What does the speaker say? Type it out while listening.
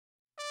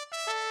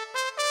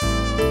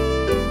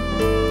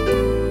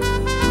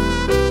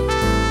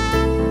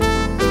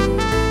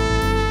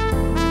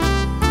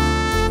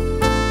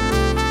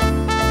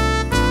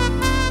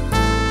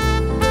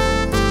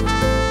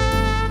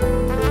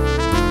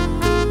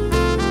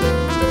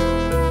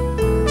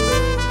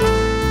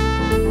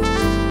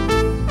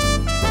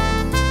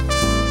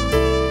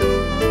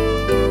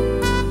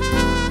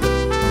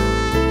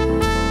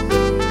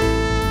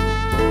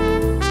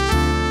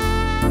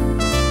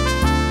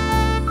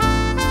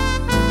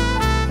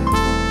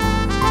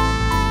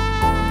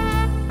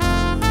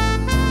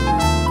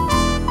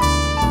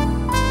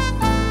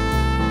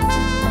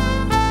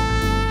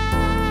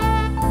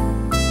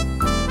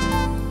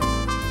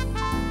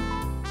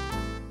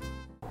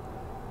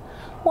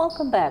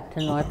Welcome back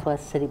to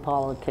Northwest City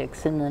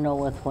Politics in the Know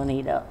with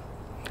Juanita.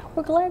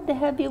 We're glad to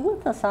have you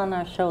with us on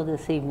our show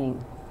this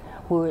evening.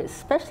 We're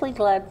especially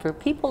glad for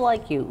people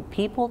like you,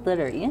 people that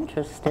are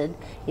interested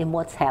in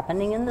what's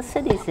happening in the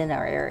cities in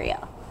our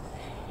area.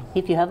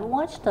 If you haven't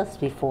watched us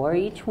before,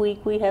 each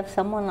week we have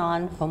someone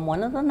on from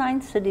one of the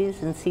 9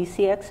 cities in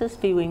CCX's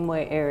viewing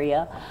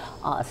area,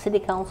 city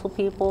council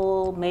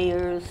people,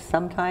 mayors,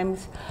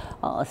 sometimes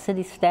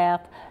city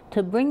staff,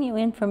 to bring you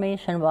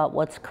information about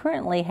what's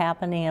currently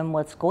happening and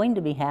what's going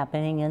to be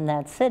happening in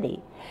that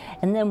city.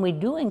 And then we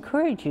do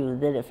encourage you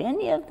that if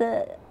any of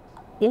the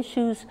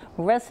issues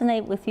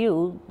resonate with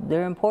you,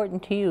 they're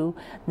important to you,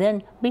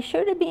 then be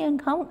sure to be in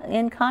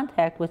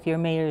contact with your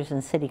mayors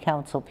and city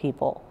council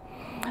people,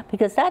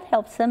 because that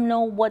helps them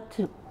know what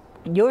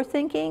you're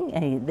thinking,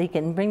 and they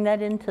can bring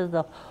that into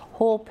the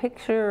whole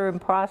picture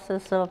and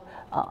process of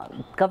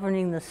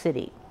governing the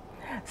city.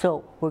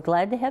 So we're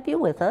glad to have you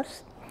with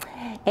us.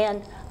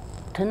 And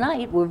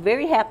tonight we're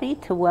very happy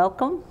to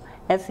welcome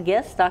as a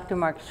guest Dr.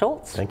 Mark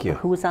Schulz. Thank you.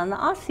 Who is on the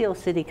Osseo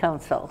City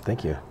Council.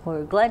 Thank you.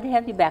 We're glad to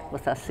have you back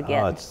with us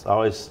again. Oh, it's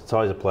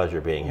always a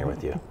pleasure being here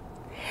with you.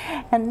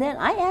 And then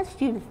I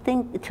asked you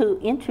to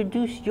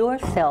introduce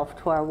yourself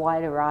to our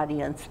wider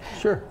audience.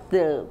 Sure.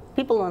 The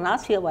people in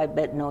Osseo, I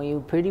bet, know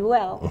you pretty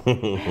well,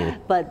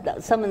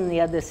 but some in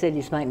the other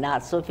cities might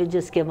not. So if you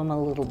just give them a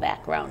little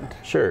background.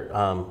 Sure.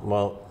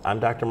 Well, I'm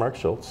Dr. Mark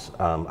Schulz.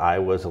 I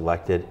was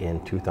elected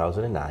in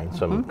 2009,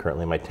 so I'm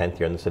currently in my 10th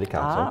year in the City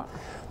Council.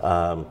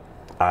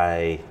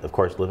 I, of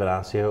course, live in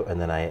Osseo, and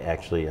then I'm a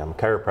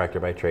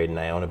chiropractor by trade, and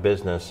I own a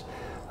business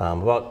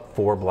about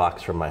 4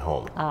 blocks from my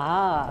home.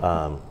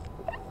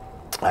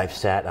 I've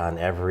sat on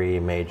every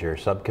major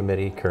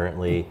subcommittee.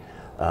 Currently,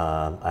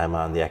 I'm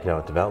on the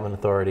Economic Development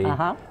Authority,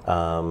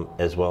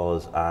 as well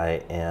as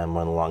I am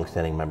one of the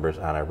longstanding members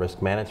on our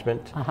risk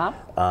management,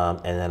 and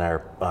then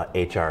our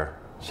HR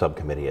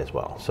subcommittee as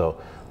well.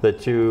 So the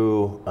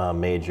 2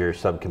 major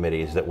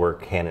subcommittees that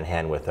work hand in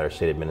hand with our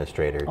city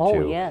administrator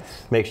to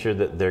make sure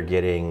that they're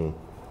getting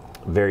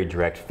very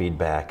direct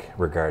feedback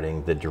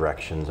regarding the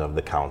directions of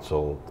the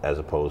council, as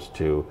opposed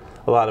to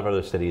a lot of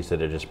other cities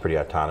that are just pretty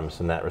autonomous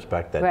in that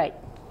respect.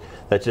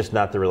 That's just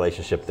not the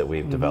relationship that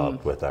we've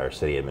developed with our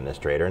city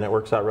administrator, and it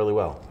works out really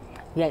well.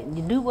 Yeah,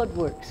 you do what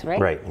works,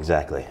 right? Right,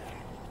 exactly.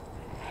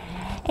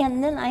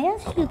 And then I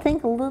asked you to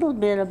think a little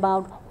bit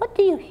about what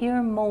do you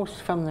hear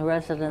most from the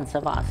residents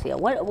of Osseo?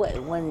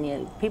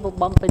 When people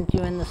bump into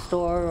you in the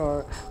store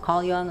or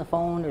call you on the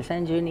phone or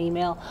send you an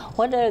email,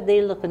 what are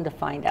they looking to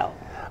find out?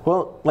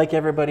 Well, like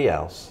everybody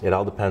else, it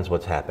all depends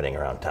what's happening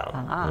around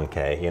town.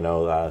 Okay, you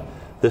know,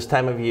 this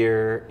time of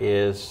year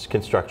is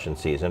construction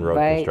season, road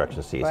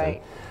construction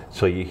season.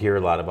 So you hear a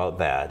lot about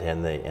that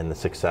and the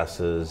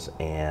successes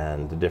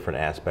and the different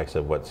aspects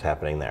of what's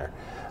happening there.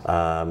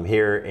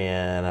 Here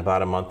in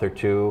about a month or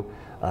 2,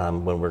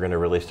 when we're going to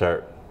really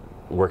start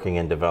working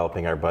and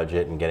developing our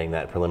budget and getting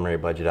that preliminary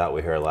budget out,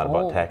 we hear a lot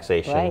about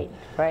taxation.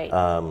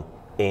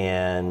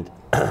 And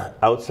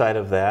outside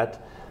of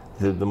that,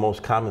 the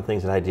most common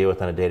things that I deal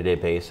with on a day-to-day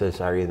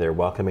basis are either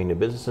welcoming new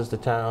businesses to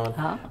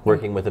town,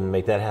 working with them to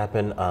make that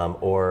happen,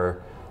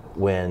 or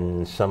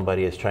when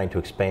somebody is trying to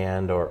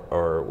expand,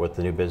 or with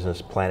the new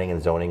business planning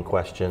and zoning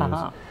questions,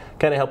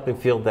 kind of helping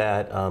field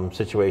that,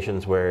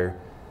 situations where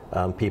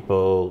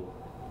people,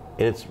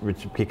 it's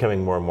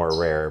becoming more and more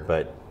rare,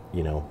 but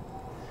you know,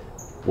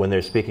 when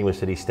they're speaking with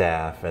city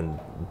staff and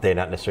they're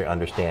not necessarily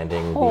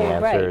understanding the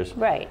answers,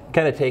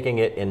 kind of taking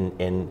it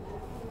and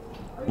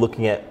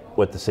looking at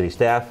what the city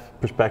staff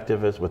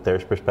perspective is, what their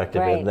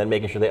perspective is, and then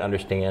making sure they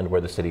understand where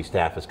the city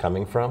staff is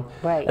coming from.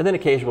 And then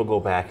occasionally we'll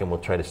go back and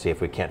we'll try to see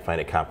if we can't find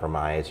a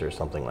compromise or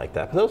something like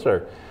that. But those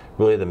are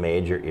really the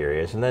major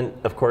areas. And then,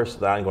 of course,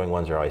 the ongoing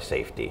ones are always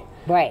safety.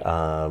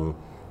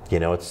 You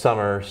know, it's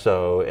summer,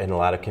 so in a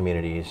lot of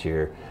communities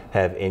you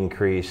have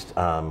increased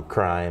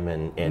crime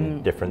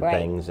and different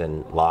things,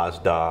 and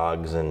lost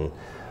dogs and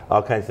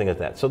all kinds of things like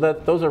that. So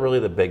those are really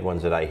the big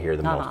ones that I hear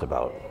the most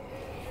about.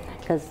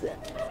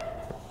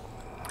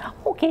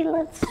 Okay,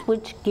 let's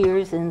switch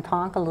gears and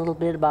talk a little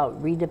bit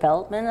about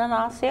redevelopment in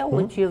Osseo,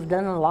 which you've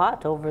done a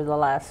lot over the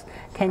last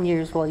 10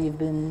 years while you've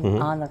been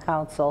on the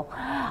council.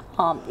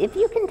 If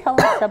you can tell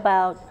us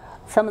about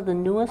some of the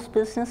newest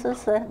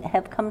businesses that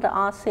have come to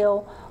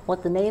Osseo,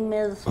 what the name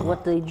is,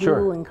 what they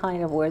do, and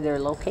kind of where they're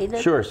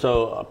located? Sure.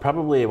 So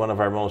probably one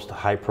of our most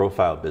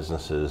high-profile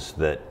businesses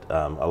that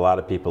a lot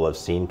of people have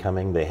seen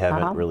coming, they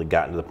haven't really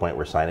gotten to the point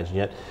where signage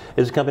yet,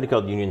 is a company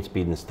called Union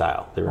Speed and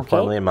Style. They were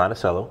formerly in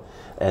Monticello,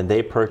 and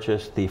they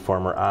purchased the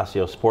former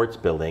Osseo Sports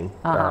Building,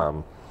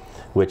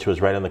 which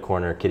was right on the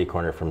corner, kitty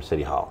corner from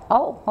City Hall.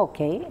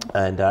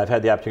 And I've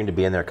had the opportunity to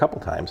be in there a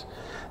couple times.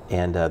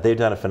 And they've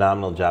done a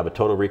phenomenal job, a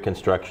total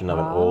reconstruction of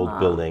an old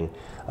building,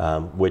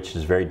 which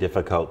is very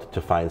difficult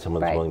to find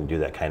someone that's willing to do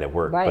that kind of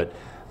work. But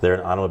they're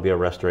an automobile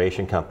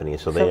restoration company,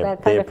 so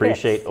they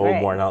appreciate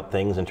old, worn out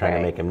things and trying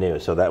to make them new.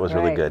 So that was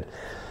really good.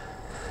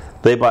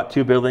 They bought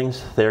 2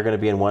 buildings. They're going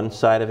to be in one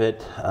side of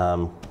it.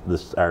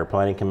 Our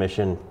planning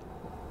commission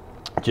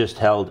just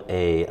held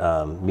a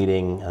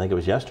meeting, I think it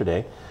was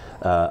yesterday,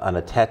 on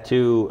a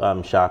tattoo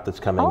shop that's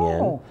coming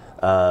in.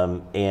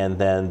 And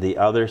then the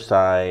other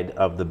side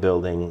of the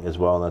building as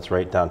well, and that's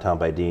right downtown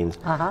by Dean's.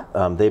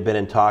 They've been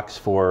in talks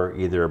for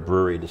either a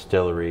brewery,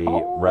 distillery,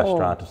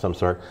 restaurant of some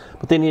sort,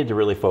 but they needed to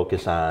really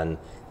focus on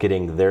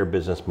getting their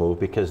business moved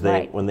because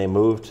when they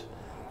moved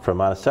from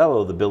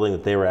Monticello, the building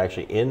that they were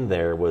actually in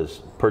there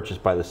was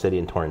purchased by the city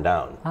and torn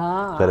down.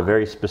 So at a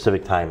very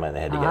specific timeline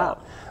they had to get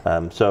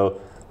out. So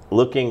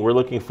we're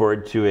looking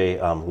forward to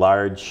a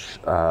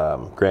large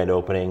grand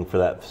opening for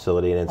that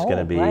facility, and it's going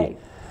to be.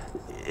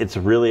 It's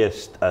really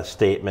a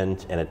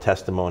statement and a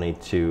testimony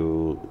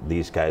to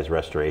these guys'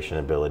 restoration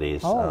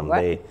abilities.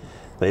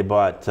 They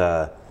bought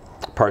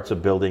parts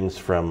of buildings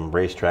from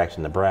racetracks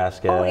in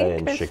Nebraska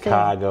and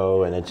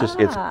Chicago, and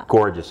it's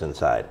gorgeous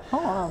inside.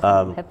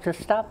 I'll have to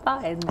stop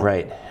by.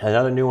 Right.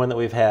 Another new one that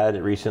we've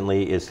had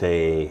recently is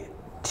a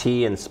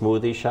tea and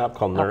smoothie shop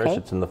called Nourish.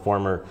 It's in the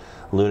former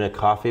Luna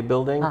Coffee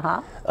building,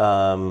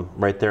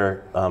 right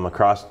there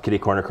across kitty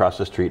corner across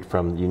the street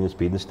from Union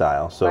Speed and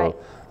Style. So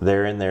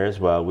they're in there as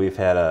well. We've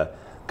had a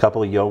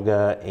couple of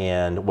yoga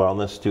and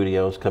wellness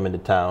studios come into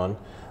town.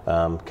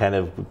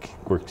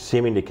 We're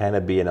seeming to kind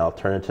of be an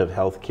alternative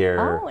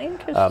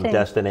healthcare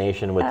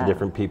destination with the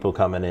different people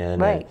coming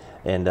in,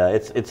 and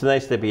it's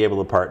nice to be able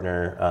to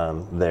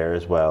partner there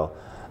as well.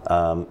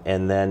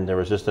 And then there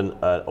was just an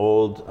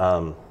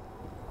old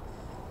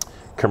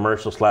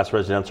commercial /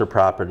 residential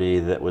property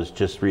that was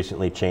just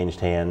recently changed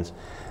hands,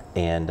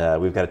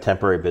 and we've got a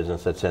temporary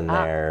business that's in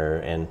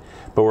there,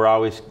 but we're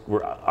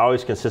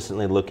always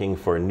consistently looking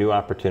for new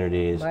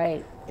opportunities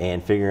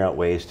and figuring out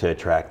ways to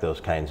attract those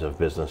kinds of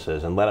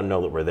businesses and let them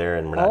know that we're there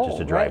and we're not just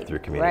a drive-through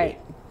community.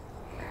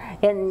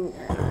 And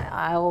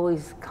I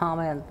always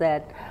comment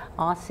that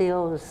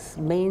Osceo's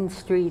Main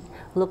Street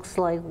looks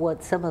like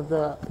what some of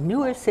the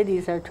newer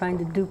cities are trying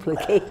to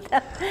duplicate.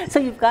 So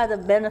you've got a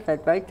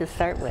benefit, to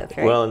start with,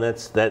 right? Well, and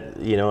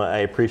I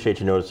appreciate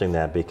you noticing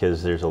that,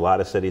 because there's a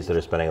lot of cities that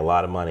are spending a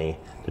lot of money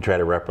to try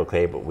to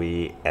replicate what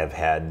we have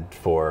had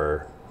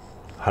for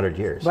 100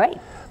 years.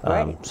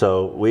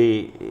 So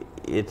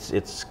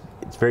it's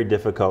very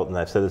difficult, and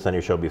I've said this on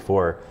your show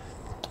before,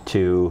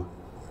 to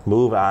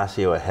move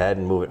Osseo ahead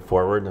and move it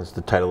forward, as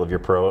the title of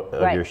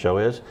your show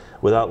is,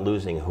 without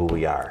losing who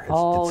we are.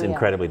 It's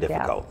incredibly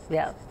difficult.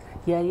 Yeah,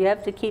 you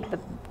have to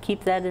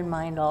keep that in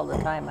mind all the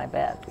time, I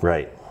bet.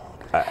 Right.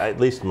 At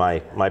least my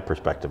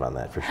perspective on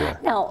that, for sure.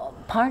 Now,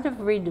 part of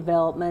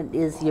redevelopment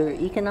is your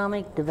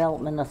Economic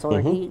Development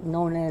Authority,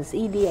 known as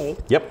EDA.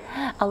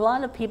 A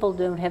lot of people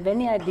don't have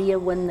any idea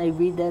when they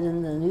read that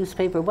in the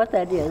newspaper what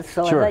that is,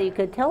 so I thought you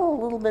could tell a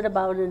little bit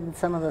about it and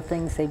some of the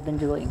things they've been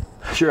doing.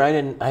 Sure,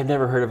 I've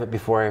never heard of it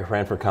before I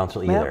ran for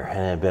council either, and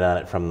I've been on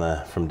it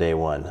from day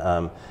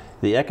one.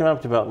 The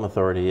Economic Development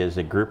Authority is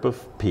a group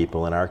of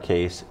people. In our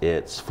case,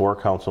 it's 4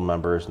 council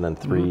members and then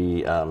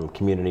 3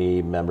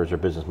 community members or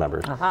business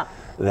members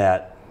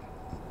that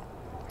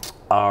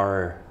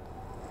are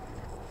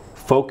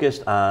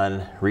focused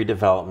on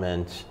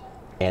redevelopment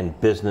and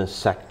business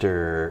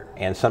sector,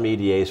 and some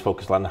EDAs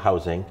focused on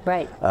housing.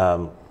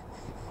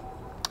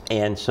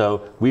 And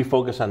so we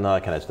focus on all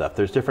that kind of stuff.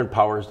 There's different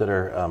powers that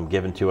are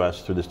given to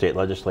us through the state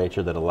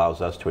legislature that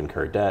allows us to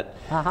incur debt,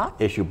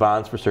 issue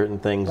bonds for certain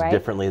things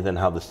differently than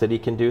how the city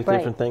can do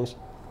different things.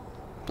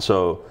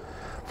 So,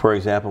 for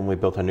example, when we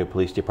built our new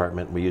police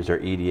department, we used our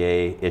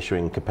EDA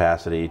issuing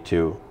capacity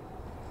to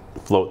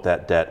float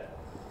that debt,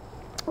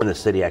 and the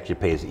city actually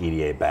pays the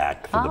EDA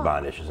back for the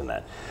bond issues and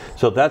that.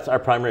 So that's our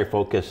primary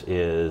focus,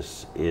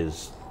 is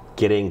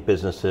getting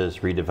businesses,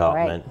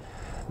 redevelopment,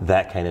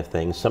 that kind of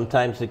thing.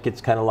 Sometimes it gets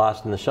kind of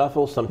lost in the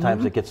shuffle.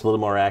 Sometimes it gets a little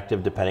more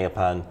active depending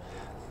upon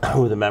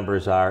who the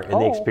members are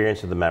and the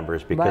experience of the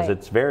members, because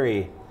it's a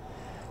very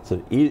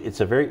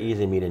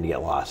easy meeting to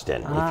get lost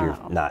in if you're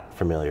not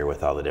familiar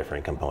with all the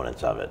different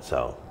components of it.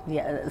 So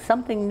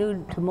something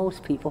new to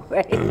most people,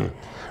 right?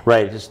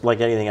 Right, just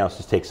like anything else,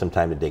 just takes some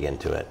time to dig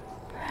into it.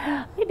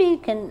 Maybe you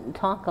can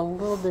talk a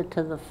little bit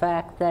to the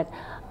fact that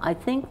I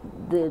think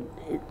that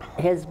it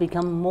has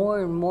become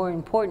more and more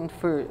important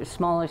for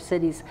smaller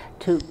cities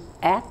to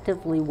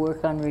actively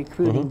work on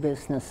recruiting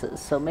businesses.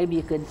 So maybe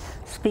you could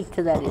speak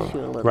to that issue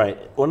a little. Right.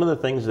 One of the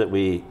things that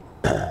we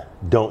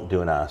don't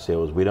do in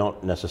Osseo is we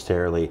don't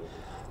necessarily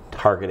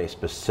target a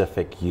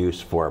specific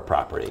use for a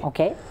property.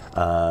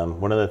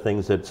 One of the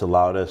things that's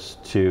allowed us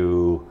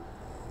to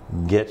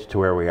get to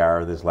where we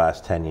are these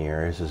last 10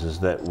 years is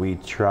that we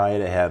try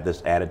to have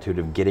this attitude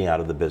of getting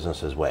out of the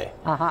business's way.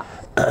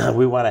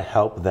 We want to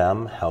help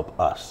them help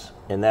us,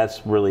 and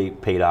that's really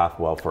paid off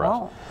well for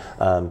us.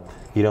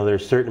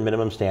 There's certain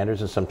minimum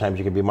standards, and sometimes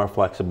you can be more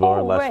flexible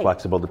or less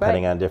flexible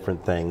depending on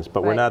different things,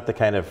 but we're not the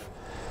kind of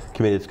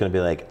community that's going to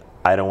be like,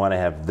 I don't want to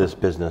have this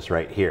business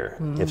right here.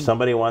 If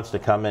somebody wants to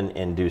come in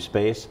and do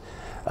space,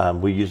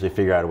 we usually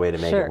figure out a way to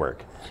make it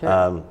work.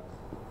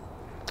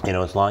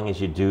 As long as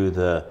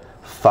you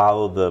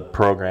follow the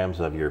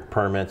programs of your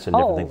permits and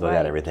different things like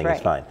that, everything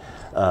is fine.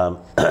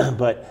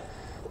 But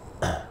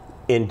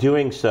in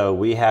doing so,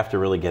 we have to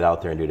really get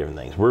out there and do different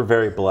things. We're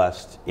very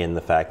blessed in the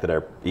fact that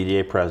our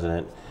EDA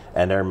president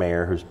and our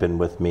mayor, who's been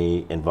with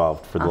me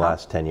involved for the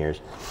last 10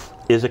 years,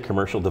 is a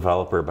commercial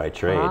developer by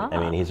trade. I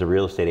mean, he's a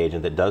real estate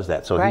agent that does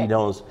that. So he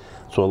knows,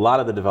 so a lot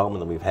of the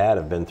development that we've had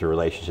have been through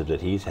relationships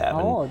that he's had.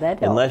 Oh, that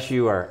helps. Unless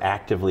you are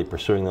actively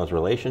pursuing those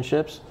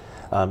relationships,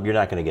 you're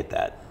not going to get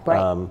that.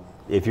 Right.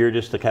 If you're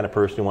just the kind of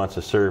person who wants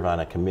to serve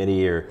on a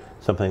committee or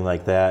something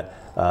like that,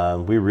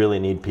 we really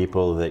need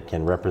people that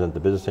can represent the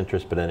business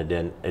interest, but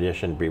in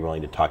addition, be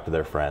willing to talk to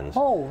their friends,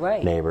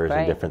 neighbors,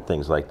 and different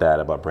things like that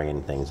about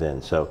bringing things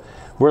in. So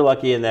we're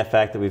lucky in that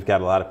fact that we've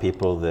got a lot of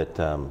people that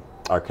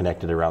are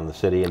connected around the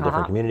city in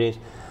different communities.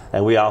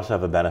 And we also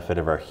have a benefit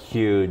of our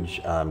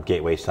huge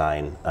gateway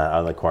sign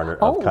on the corner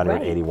of County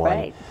Road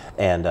 81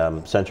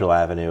 and Central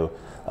Avenue.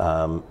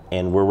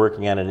 And we're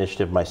working on an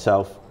initiative,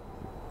 myself,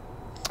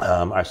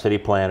 our city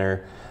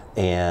planner,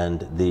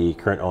 and the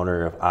current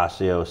owner of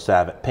Osseo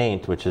Savet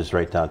Paint, which is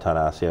right downtown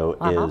Osseo,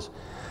 is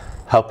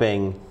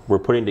helping. We're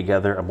putting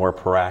together a more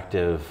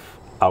proactive,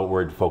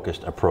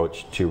 outward-focused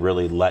approach to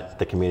really let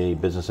the community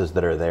businesses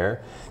that are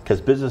there,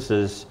 because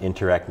businesses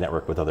interact,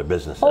 network with other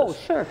businesses. Oh,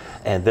 sure.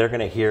 And they're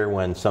going to hear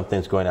when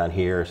something's going on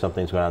here, or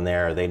something's going on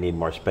there, or they need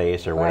more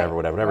space, or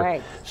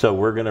whatever. So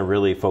we're going to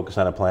really focus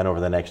on a plan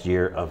over the next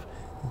year of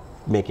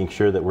making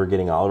sure that we're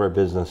getting all of our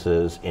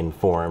businesses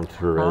informed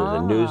through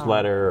the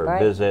newsletter or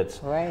visits,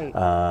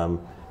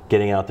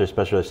 getting out there,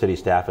 especially the city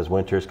staff as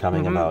winter's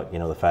coming, about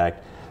the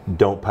fact,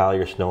 don't pile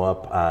your snow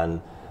up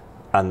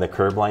on the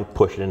curb line,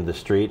 push it into the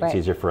street. It's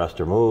easier for us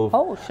to move.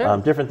 Oh, sure.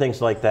 Different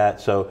things like that.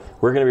 So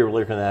we're going to be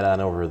working that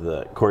on over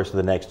the course of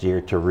the next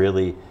year to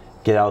really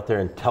get out there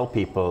and tell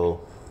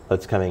people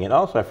that's coming in.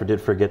 Also, I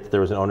did forget that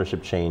there was an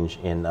ownership change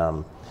in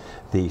the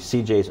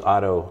CJ's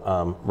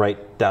Auto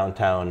right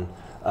downtown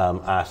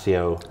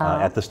Osseo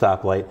at the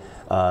stoplight,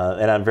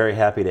 and I'm very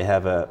happy to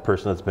have a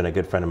person that's been a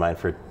good friend of mine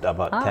for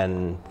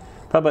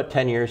about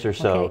 10 years or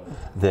so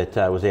that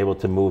was able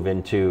to move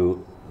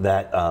into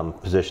that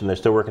position. They're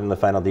still working on the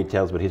final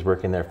details, but he's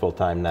working there full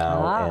time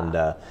now,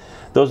 and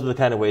those are the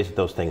kind of ways that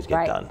those things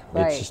get done.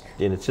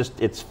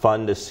 It's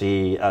fun to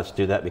see us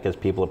do that because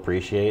people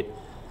appreciate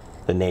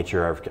the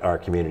nature of our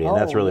community, and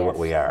that's really what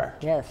we are.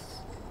 Yes.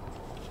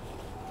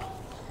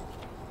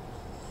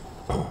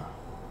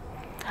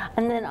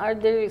 And then are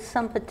there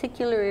some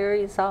particular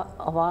areas of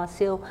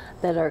Osseo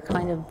that are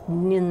kind of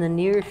in the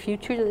near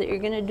future that you're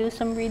going to do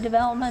some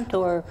redevelopment,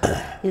 or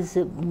is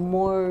it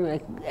more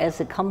as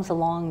it comes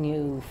along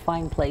you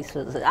find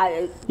places?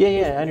 I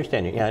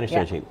understand you. Yeah, I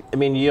understand you. I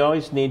mean, you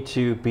always need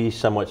to be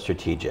somewhat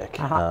strategic.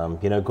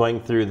 Going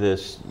through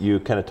this, you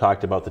kind of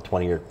talked about the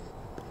 20-year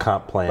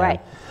comp plan.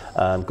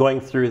 Going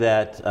through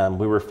that,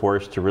 we were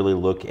forced to really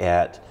look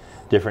at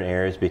different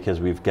areas because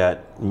we've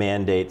got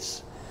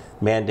mandates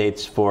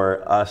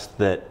for us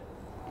that,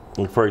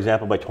 for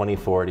example, by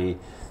 2040,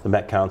 the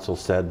Met Council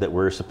said that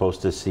we're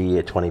supposed to see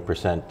a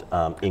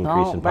 20%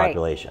 increase in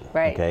population.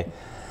 Okay,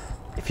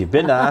 if you've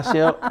been to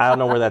Osseo, I don't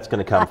know where that's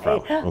going to come from.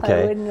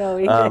 Okay, I wouldn't know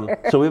either.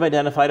 So we've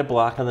identified a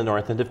block on the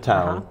north end of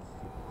town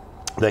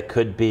that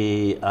could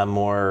be a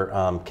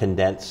more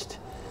condensed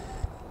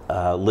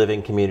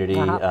living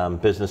community,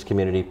 business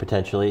community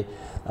potentially.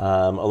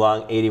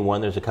 Along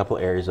 81, there's a couple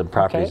areas of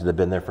properties that have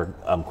been there for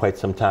quite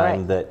some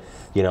time that,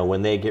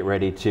 when they get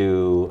ready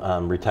to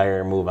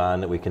retire and move on,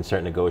 that we can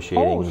start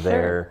negotiating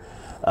there.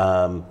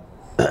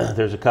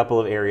 There's a couple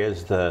of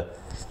areas, the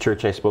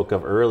church I spoke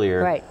of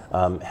earlier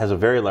has a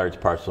very large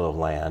parcel of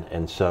land,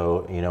 and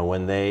so,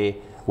 when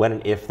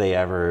and if they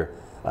ever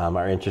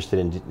are interested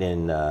in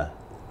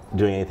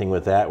doing anything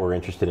with that, we're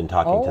interested in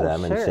talking to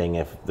them and seeing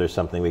if there's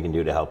something we can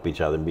do to help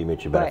each other and be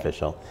mutually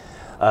beneficial.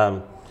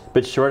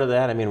 But short of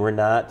that, I mean, we're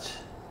not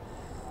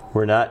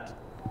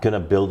going to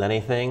build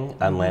anything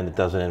on land that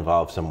doesn't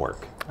involve some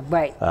work.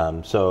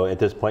 So at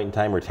this point in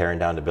time, we're tearing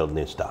down to build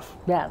new stuff.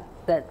 You're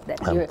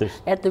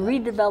at the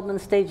redevelopment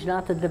stage,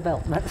 not the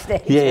development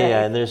stage.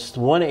 And there's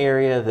one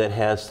area that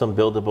has some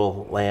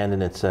buildable land,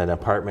 and it's an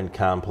apartment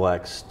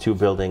complex, 2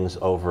 buildings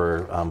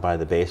over by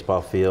the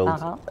baseball field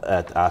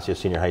at Osseo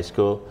Senior High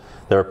School.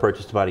 They were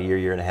purchased about a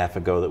year and a half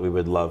ago that we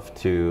would love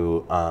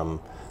to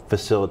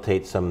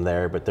facilitate some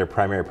there, but their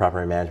primary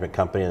property management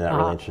company and not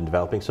really interested in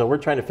developing. So we're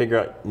trying to figure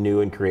out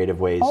new and creative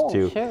ways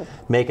to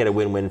make it a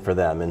win-win for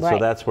them. And so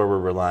that's where we're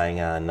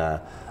relying on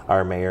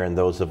our mayor and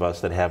those of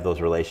us that have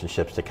those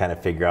relationships to kind of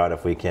figure out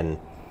if we can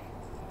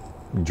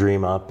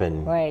dream up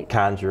and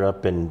conjure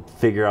up and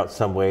figure out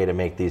some way to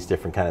make these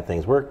different kind of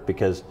things work,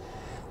 because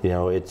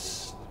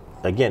it's,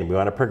 again, we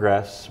want to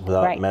progress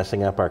without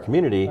messing up our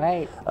community,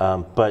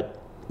 but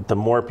the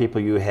more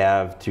people you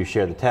have to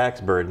share the tax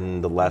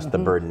burden, the less the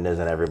burden is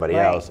on everybody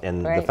else.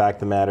 And the fact of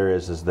the matter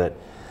is that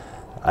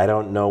I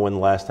don't know when the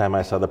last time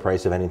I saw the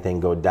price of anything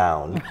go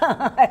down,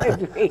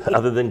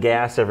 other than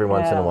gas every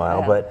once in a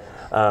while. But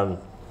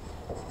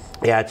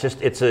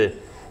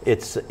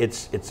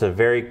it's a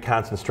very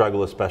constant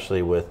struggle,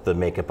 especially with the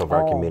makeup of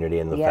our community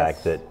and the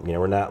fact that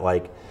we're not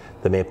like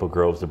the Maple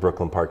Groves, the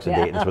Brooklyn Parks, and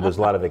Dayton's, where there's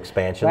a lot of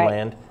expansion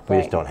land. We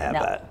just don't have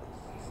that.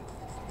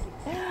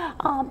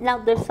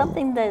 Now, there's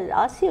something that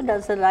Osseo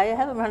does that I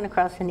haven't run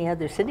across any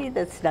other city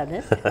that's done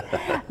it,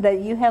 that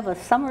you have a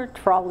summer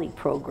trolley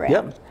program.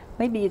 Yep.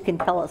 Maybe you can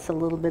tell us a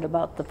little bit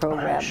about the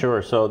program.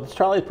 Sure. So this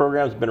trolley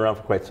program has been around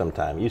for quite some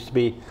time. It used to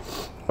be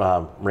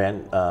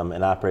ran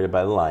and operated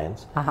by the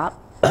Lions.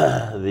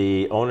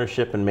 The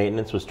ownership and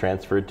maintenance was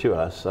transferred to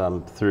us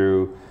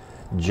through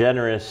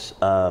generous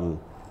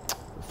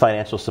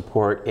financial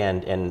support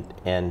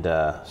and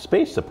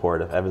space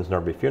support of Evans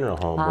Norby Funeral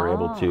Home. We're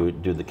able to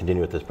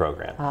continue with this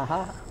program.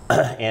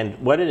 And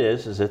what it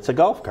is it's a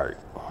golf cart.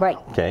 Right.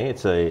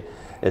 Okay.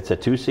 It's a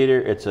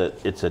two-seater.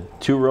 It's a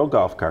two-row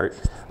golf cart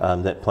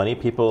that plenty of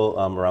people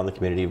around the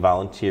community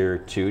volunteer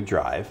to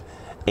drive,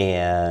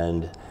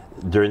 and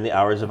during the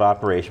hours of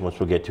operation, which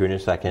we'll get to in a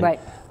second,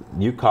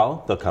 you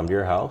call, they'll come to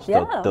your house.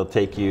 They'll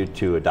take you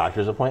to a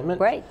doctor's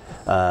appointment. Right.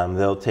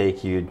 They'll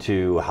take you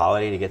to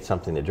Holiday to get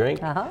something to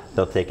drink.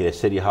 They'll take you to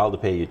City Hall to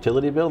pay a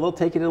utility bill. They'll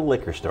take you to the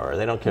liquor store.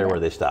 They don't care where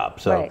they stop.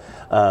 So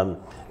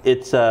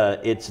it's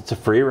a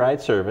free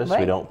ride service.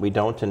 We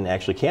don't and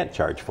actually can't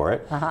charge for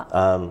it.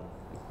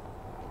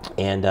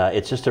 And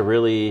it's just a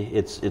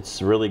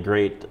really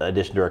great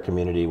addition to our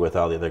community with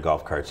all the other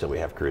golf carts that we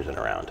have cruising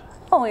around.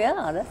 Oh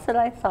yeah, that's what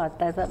I thought.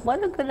 I thought,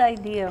 what a good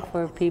idea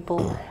for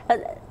people.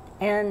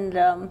 And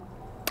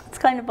it's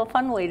kind of a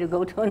fun way to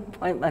go to an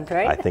appointment,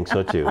 right? I think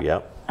so too,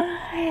 yep.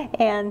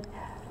 And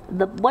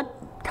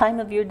what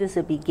time of year does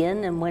it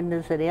begin and when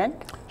does it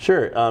end?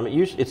 Sure,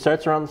 it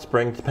starts around the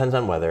spring, depends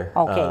on weather,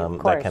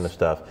 that kind of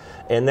stuff.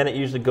 And then it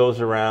usually goes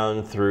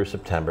around through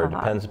September.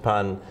 Depends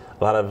upon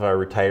a lot of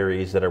our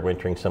retirees that are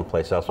wintering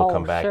someplace else will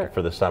come back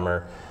for the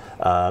summer,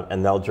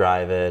 and they'll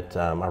drive it.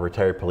 Our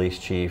retired police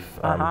chief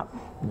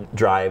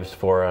drives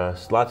for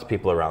us. Lots of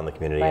people around the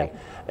community,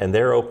 and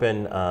they're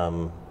open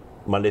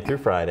Monday through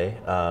Friday,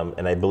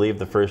 and I believe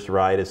the first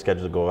ride is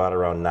scheduled to go out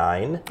around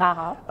 9,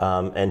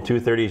 and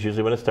 2:30 is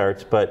usually when it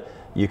starts, but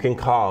you can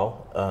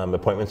call.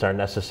 Appointments aren't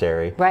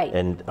necessary. Right.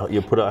 And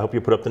I hope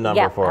you put up the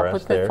number for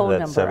us there.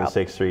 That's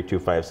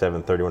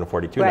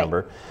 763-257-3142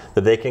 number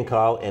that they can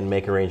call and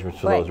make arrangements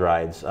for those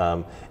rides.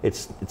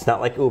 It's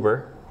not like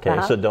Uber.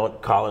 Okay, so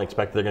don't call and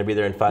expect they're going to be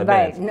there in 5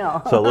 minutes.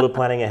 No. So a little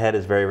planning ahead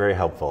is very, very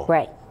helpful.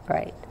 Right.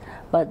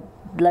 But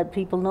let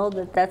people know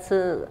that that's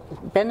a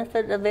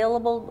benefit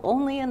available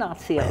only in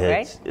Osseo,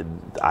 right?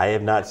 I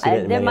have not seen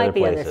it in many other places. There might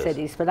be other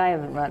cities, but I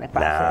haven't run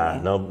across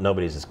any.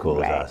 Nobody's as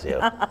cool as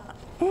Osseo.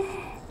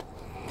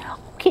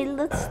 Okay,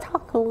 let's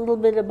talk a little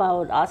bit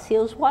about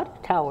Osseo's water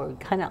tower.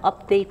 Kind of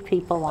update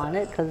people on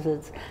it because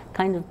it's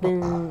kind of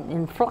been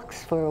in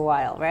flux for a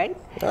while, right?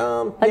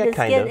 But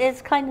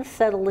it's kind of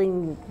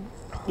settling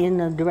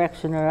in a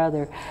direction or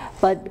other.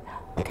 But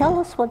tell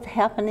us what's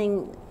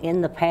happening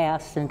in the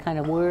past and kind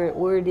of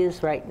where it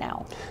is right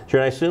now. Sure,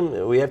 and I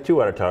assume we have two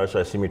water towers, so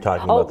I assume you're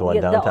talking about the one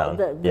downtown.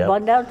 The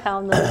one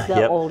downtown,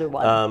 the older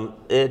one.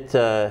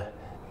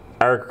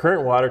 Our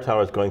current water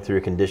tower is going through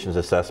a conditions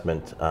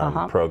assessment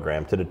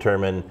program to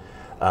determine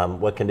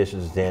what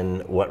conditions it's in,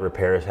 what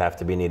repairs have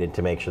to be needed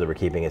to make sure that we're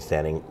keeping it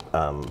standing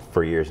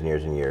for years and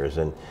years and years.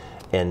 And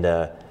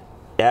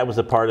that was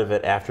a part of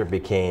it after it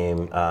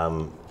became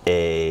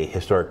a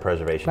historic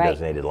preservation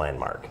designated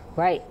landmark.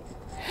 Right.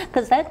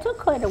 Because that took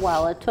quite a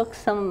while. It took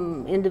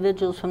some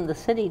individuals from the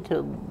city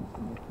to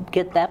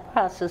get that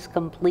process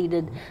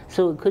completed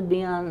so it could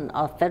be on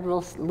a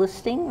federal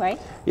listing, right?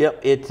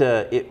 Yep.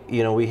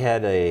 We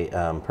had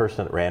a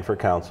person that ran for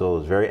council,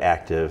 was very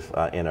active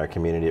in our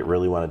community. It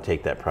really wanted to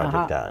take that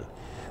project on.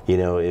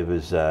 It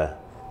was the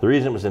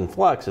reason it was in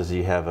flux is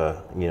you have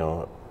a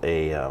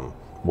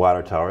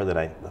water tower that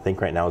I think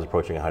right now is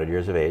approaching 100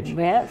 years of age.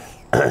 Yes.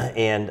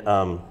 And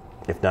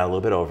if not a little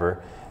bit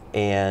over,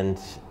 and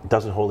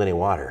doesn't hold any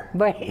water.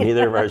 Right.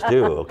 Neither of ours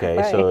do,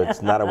 okay? So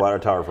it's not a water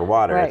tower for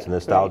water. It's a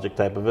nostalgic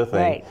type of a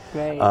thing.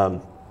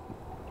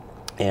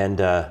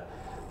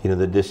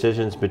 The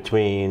decisions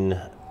between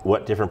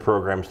what different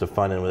programs to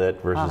fund in with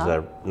it versus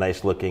a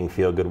nice-looking,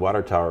 feel-good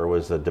water tower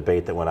was a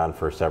debate that went on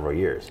for several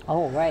years.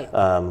 Oh, right.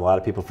 A lot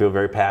of people feel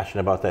very passionate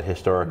about that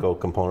historical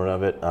component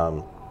of it.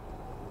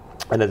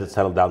 And as it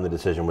settled down, the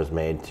decision was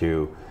made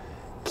to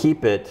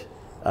keep it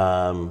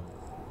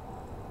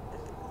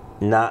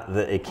not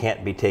that it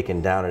can't be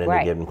taken down at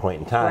any given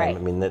point in time. I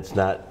mean, that's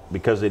not,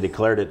 because they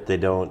declared it, they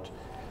don't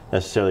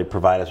necessarily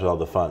provide us with all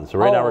the funds. So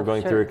right now we're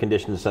going through a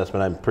conditions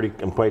assessment.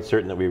 I'm quite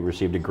certain that we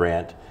received a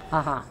grant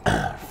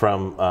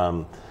from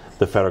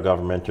the federal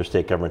government or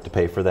state government to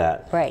pay for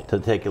that, to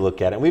take a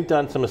look at it. We've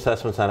done some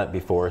assessments on it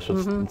before, so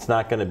it's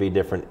not going to be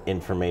different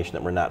information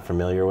that we're not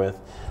familiar with.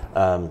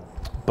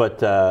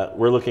 But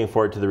we're looking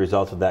forward to the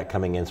results of that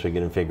coming in so we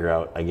can figure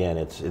out, again,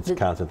 it's a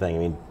constant thing. I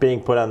mean,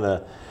 being put on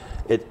the,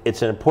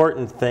 it's an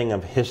important thing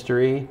of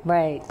history,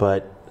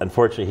 but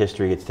unfortunately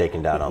history gets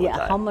taken down all the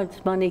time. How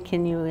much money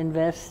can you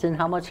invest and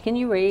how much can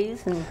you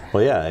raise and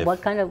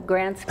what kind of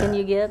grants can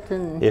you get?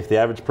 And if the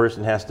average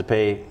person has to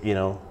pay,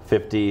 $50, $60,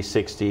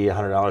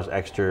 $100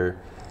 extra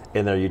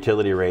in their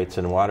utility rates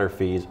and water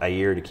fees a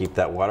year to keep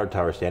that water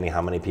tower standing,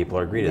 how many people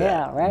agree to that?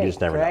 Yeah, right. You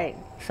just never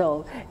know.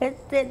 So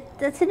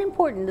that's an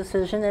important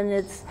decision,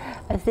 and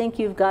I think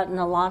you've gotten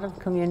a lot of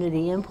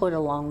community input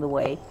along the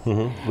way.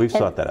 We've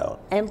sought that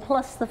out. And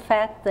plus the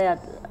fact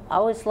that I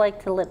always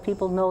like to let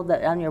people know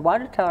that on your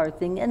water tower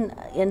thing,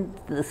 and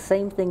the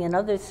same thing in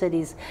other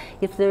cities,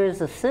 if there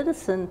is a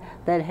citizen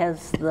that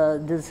has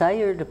the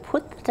desire to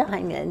put the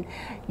time in,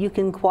 you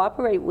can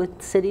cooperate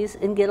with cities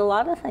and get a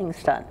lot of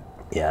things done.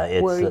 Yeah,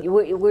 it's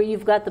where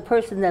you've got the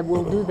person that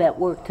will do that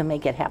work to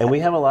make it happen. And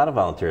we have a lot of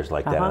volunteers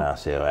like that in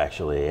Osseo,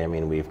 actually. I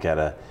mean, we've got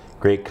a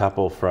great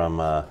couple from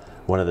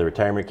one of the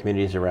retirement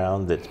communities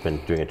around that's been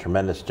doing a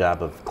tremendous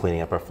job of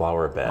cleaning up our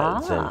flower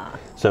beds. And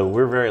so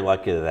we're very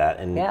lucky to that.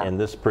 And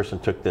this person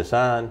took this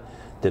on,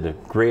 did a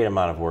great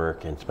amount of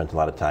work, and spent a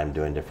lot of time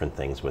doing different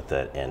things with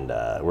it. And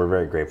we're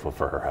very grateful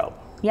for her help.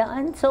 Yeah,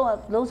 and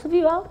so those of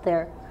you out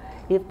there,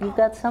 if you've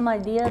got some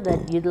idea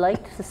that you'd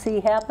like to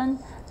see happen,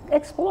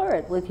 explore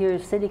it with your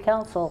city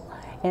council,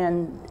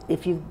 and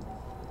if you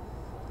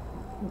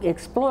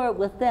explore it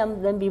with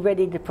them, then be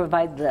ready to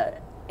provide the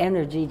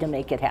energy to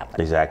make it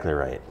happen. Exactly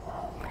right.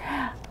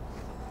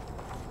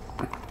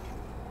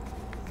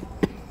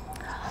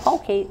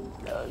 Okay,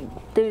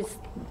 there's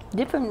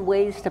different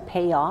ways to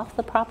pay off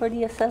the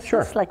property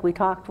assessments, like we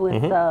talked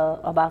with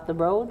about the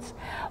roads.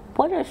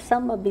 What are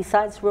some of,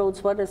 besides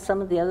roads, what are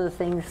some of the other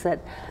things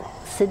that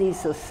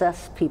cities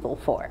assess people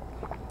for?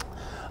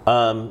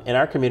 In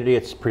our community,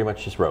 it's pretty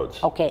much just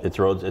roads. Okay. It's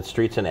roads, it's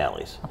streets and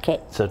alleys. Okay.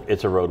 So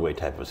it's a roadway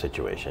type of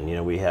situation. You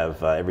know, we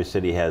have, every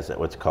city has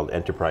what's called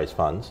enterprise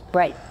funds.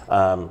 Right.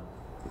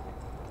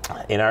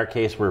 In our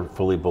case, we're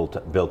fully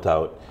built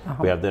out.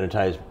 We have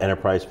the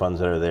enterprise funds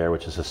that are there,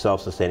 which is a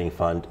self-sustaining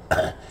fund.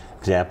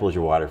 Example is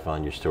your water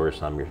fund, your sewer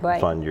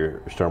fund, your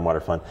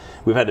stormwater fund.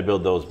 We've had to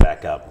build those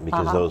back up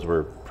because those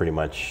were pretty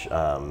much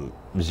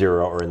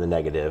zero or in the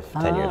negative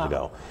 10 years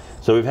ago.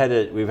 So we've had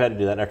to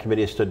do that, and our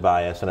committee has stood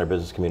by us, and our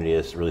business community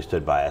has really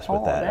stood by us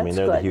with that. I mean,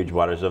 they're the huge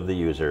waters of the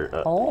users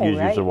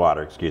of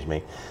water, excuse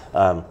me.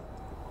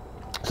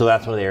 So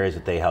that's one of the areas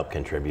that they help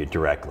contribute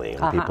directly.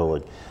 And people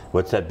like,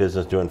 what's that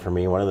business doing for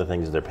me? One of the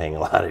things is they're paying a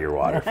lot of your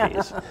water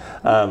fees.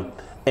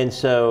 And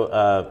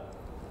so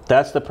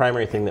that's the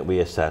primary thing that we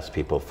assess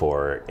people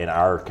for in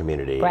our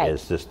community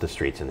is just the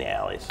streets and the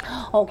alleys.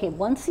 Okay,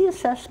 once the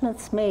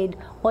assessment's made,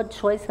 what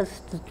choices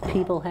do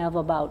people have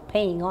about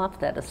paying off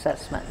that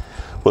assessment?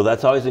 Well,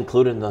 that's always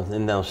included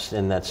in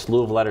that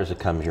slew of letters that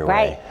comes your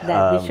way.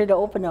 Right, we should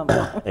open them.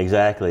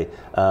 Exactly.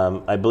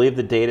 I believe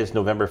the date is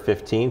November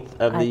 15th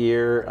of the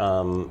year.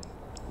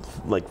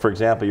 Like, for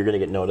example, you're going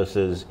to get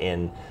notices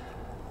in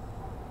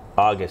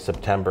August,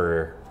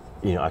 September,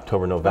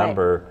 October,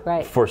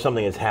 November for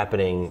something that's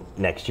happening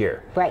next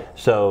year. Right.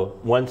 So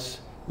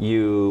once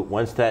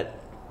that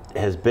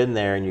has been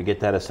there and you get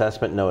that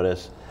assessment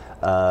notice,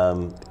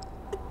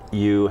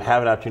 you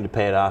have an opportunity to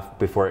pay it off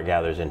before it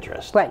gathers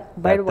interest. Right.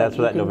 That's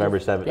where that November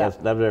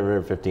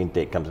 15th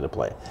date comes into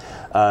play.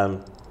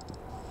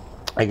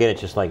 Again,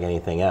 it's just like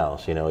anything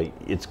else.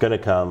 It's going to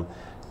come.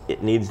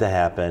 It needs to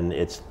happen.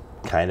 It's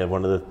kind of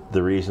one of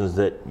the reasons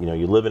that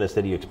you live in a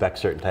city, you expect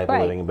certain type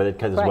of living, but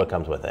it's what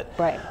comes with it.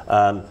 Right.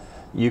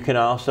 You can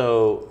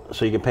also,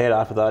 so you can pay it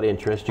off without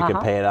interest. You can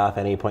pay it off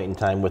any point in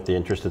time with the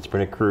interest that's been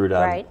accrued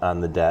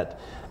on the debt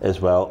as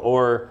well.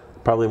 Or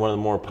probably one of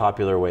the more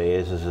popular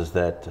ways is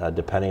that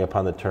depending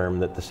upon the term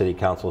that the city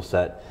council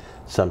set,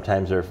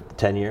 sometimes they're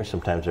 10 years,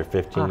 sometimes they're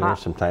 15 years,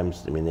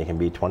 sometimes, they can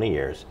be 20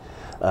 years.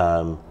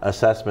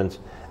 Assessments,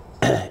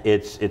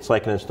 it's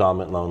like an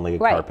installment loan, like a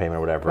car payment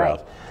or whatever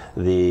else.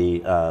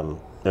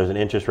 There's an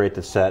interest rate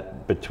that's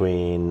set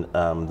between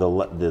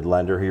the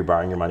lender who you're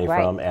borrowing your money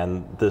from,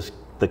 and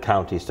the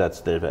county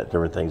sets the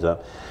different things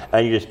up,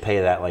 and you just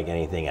pay that like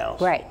anything else.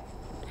 Right.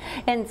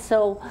 And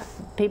so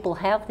people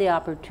have the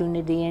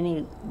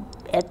opportunity,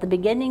 at the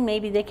beginning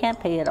maybe they can't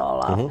pay it all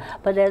off,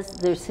 but as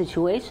their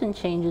situation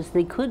changes,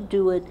 they could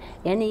do it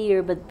any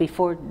year, but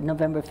before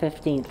November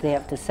 15th. They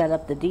have to set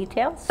up the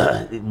details?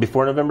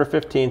 Before November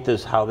 15th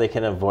is how they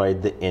can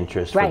avoid the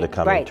interest for the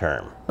coming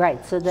term.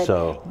 Right, so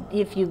that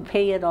if you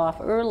pay it off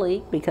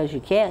early, because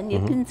you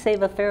can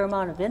save a fair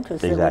amount of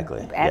interest. Exactly.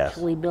 That would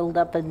actually build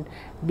up and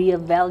be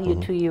of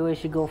value to you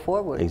as you go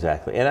forward.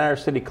 Exactly, and our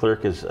city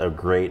clerk is a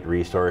great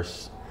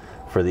resource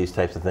for these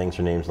types of things.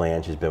 Her name's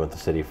Leanne. She's been with the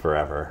city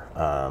forever,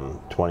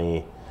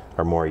 20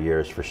 or more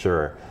years for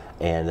sure.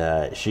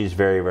 And she's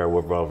very, very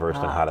well versed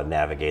on how to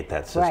navigate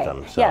that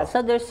system. Right. So.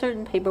 So there's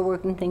certain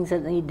paperwork and things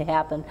that need to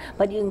happen,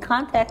 but you can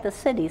contact the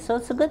city. So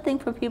it's a good thing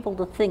for people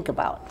to think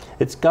about.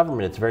 It's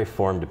government. It's very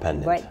form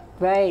dependent.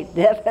 Right,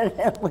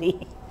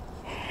 definitely.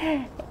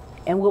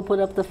 And we'll put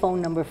up the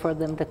phone number for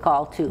them to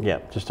call too. Yeah,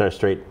 just our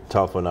straight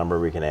telephone number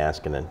we can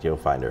ask, and then you'll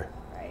find her.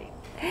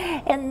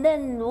 And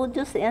then we'll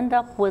just end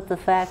up with the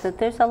fact that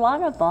there's a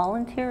lot of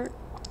volunteer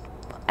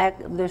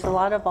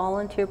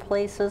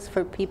places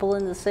for people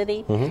in the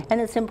city,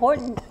 and it's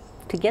important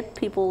to get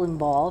people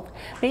involved.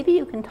 Maybe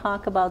you can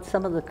talk about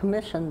some of the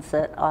commissions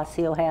that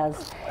Osseo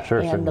has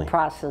and the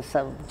process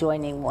of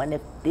joining one.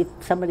 If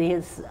somebody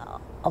has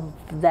of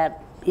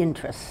that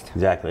interest.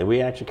 Exactly.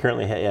 We actually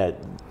currently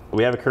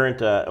we have a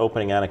current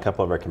opening on a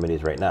couple of our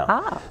committees right now.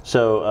 Ah.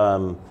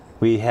 So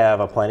we have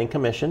a planning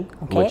commission,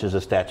 Okay. which is a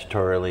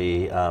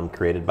statutorily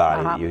created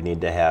body that you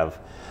need to have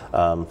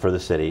for the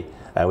city.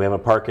 We have a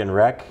park and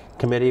rec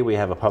committee. We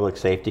have a public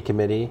safety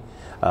committee.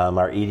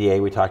 Our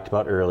EDA we talked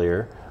about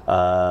earlier,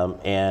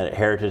 and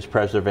heritage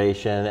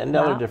preservation and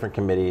other different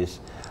committees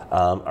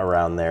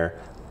around there.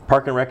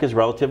 Park and rec is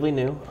relatively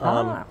new.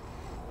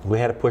 We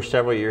had a push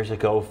several years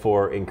ago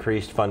for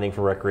increased funding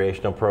for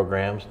recreational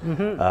programs.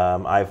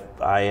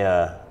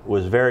 I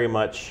was very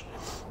much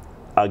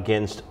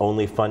against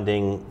only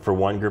funding for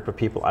one group of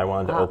people. I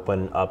wanted to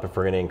open up if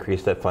we're going to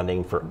increase that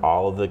funding for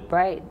all of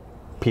the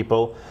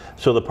people.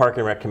 So the Park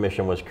and Rec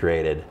Commission was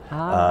created.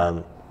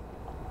 I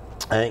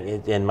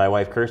think, and my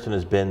wife Kirsten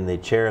has been the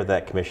chair of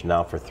that commission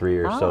now for 3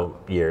 or so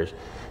years.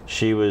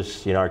 She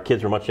was, our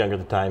kids were much younger at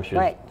the time.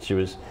 It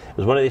was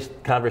one of these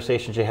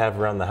conversations you have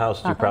around the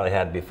house you probably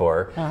had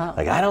before.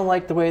 Like, I don't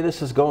like the way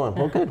this is going.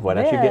 Well, good. Why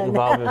don't you get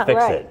involved and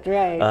fix it?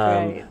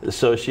 Right.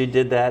 So she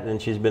did that,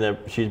 and she's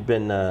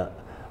been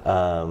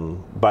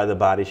by the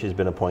body. She's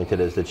been appointed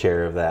as the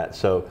chair of that.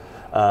 So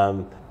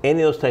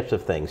any of those types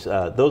of things,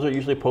 those are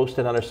usually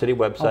posted on our city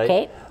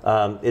website.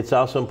 It's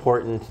also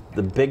important.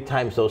 The big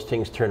times those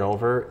things turn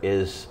over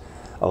is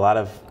a lot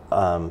of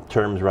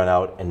terms run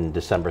out in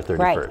December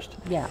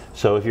 31st.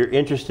 So if you're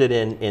interested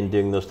in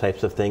doing those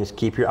types of things,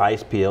 keep your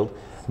eyes peeled.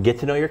 Get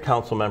to know your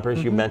council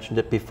members. You mentioned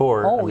it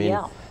before.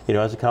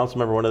 As a council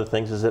member, one of the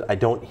things is that I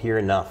don't hear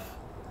enough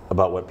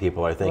about what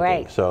people are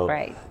thinking.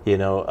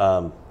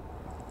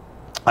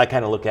 I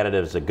kind of look at it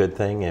as a good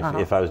thing.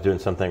 If I was doing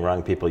something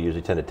wrong, people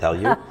usually tend to tell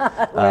you.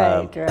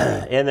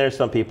 And there's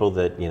some people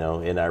that,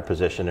 in our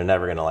position are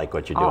never going to like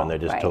what you're doing. They're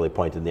just totally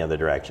pointed in the other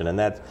direction. And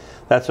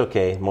that's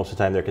okay. Most of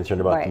the time they're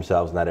concerned about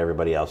themselves, not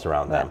everybody else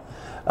around them.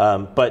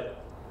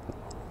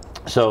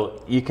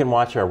 So you can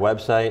watch our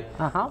website.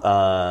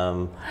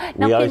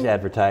 We always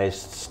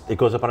advertise. It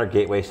goes up on our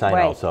gateway sign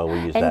also. We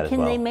use that as well. And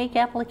can they make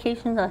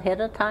applications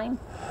ahead of time?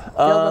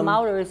 Fill them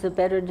out, or is it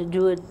better to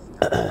do it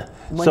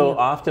so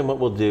often what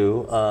we'll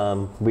do,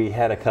 we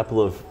had a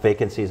couple of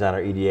vacancies on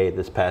our EDA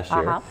this past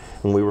year,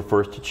 and we were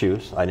first to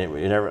choose.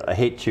 I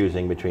hate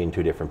choosing between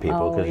two different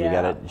people because you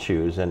got to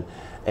choose. And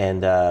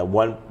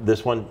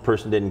this one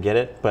person didn't get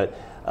it, but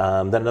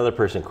then another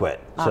person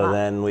quit. So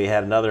then we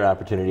had another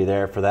opportunity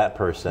there for that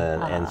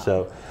person, and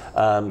so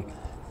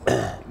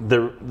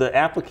the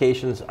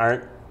applications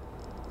aren't.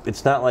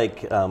 It's not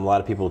like a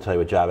lot of people will tell you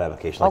a job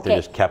application, like they're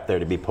just kept there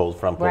to be pulled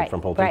from.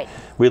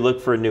 We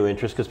look for new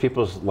interest because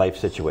people's life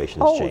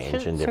situations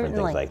change and different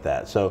things like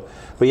that. So,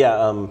 but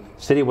yeah,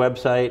 city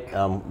website,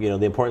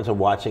 the importance of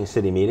watching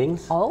city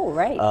meetings.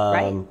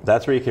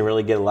 That's where you can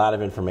really get a lot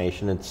of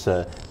information. It's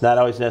not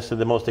always necessarily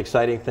the most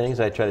exciting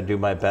things. I try to do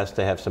my best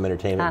to have some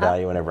entertainment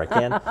value whenever I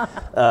can.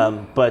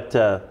 But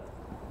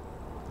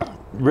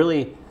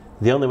really,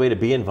 the only way to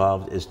be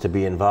involved is to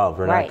be involved.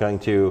 We're not going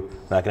to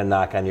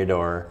knock on your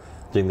door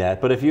doing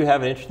that. But if you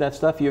have an interest in that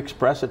stuff, you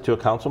express it to a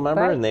council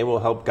member and they will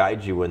help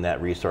guide you when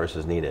that resource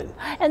is needed.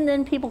 And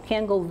then people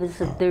can go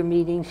visit their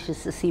meetings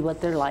just to see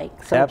what they're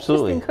like. So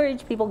absolutely. Just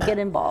encourage people to get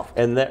involved.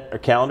 And the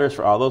calendars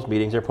for all those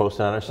meetings are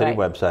posted on our city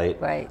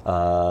website.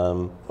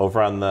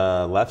 Over on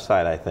the left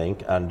side, I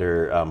think,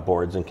 under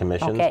boards and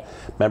commissions.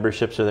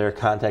 Memberships are there,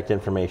 contact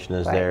information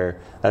is there.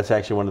 That's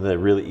actually one of the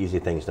really easy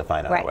things to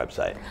find on our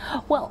website.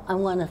 Well, I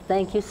want to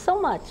thank you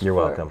so much You're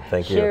welcome.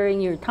 Thank you. Sharing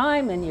your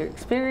time and your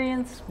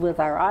experience with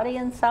our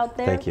audience out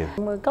there. Thank you.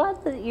 And we're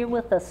glad that you're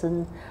with us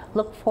and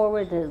look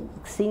forward to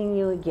seeing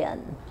you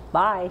again.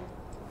 Bye.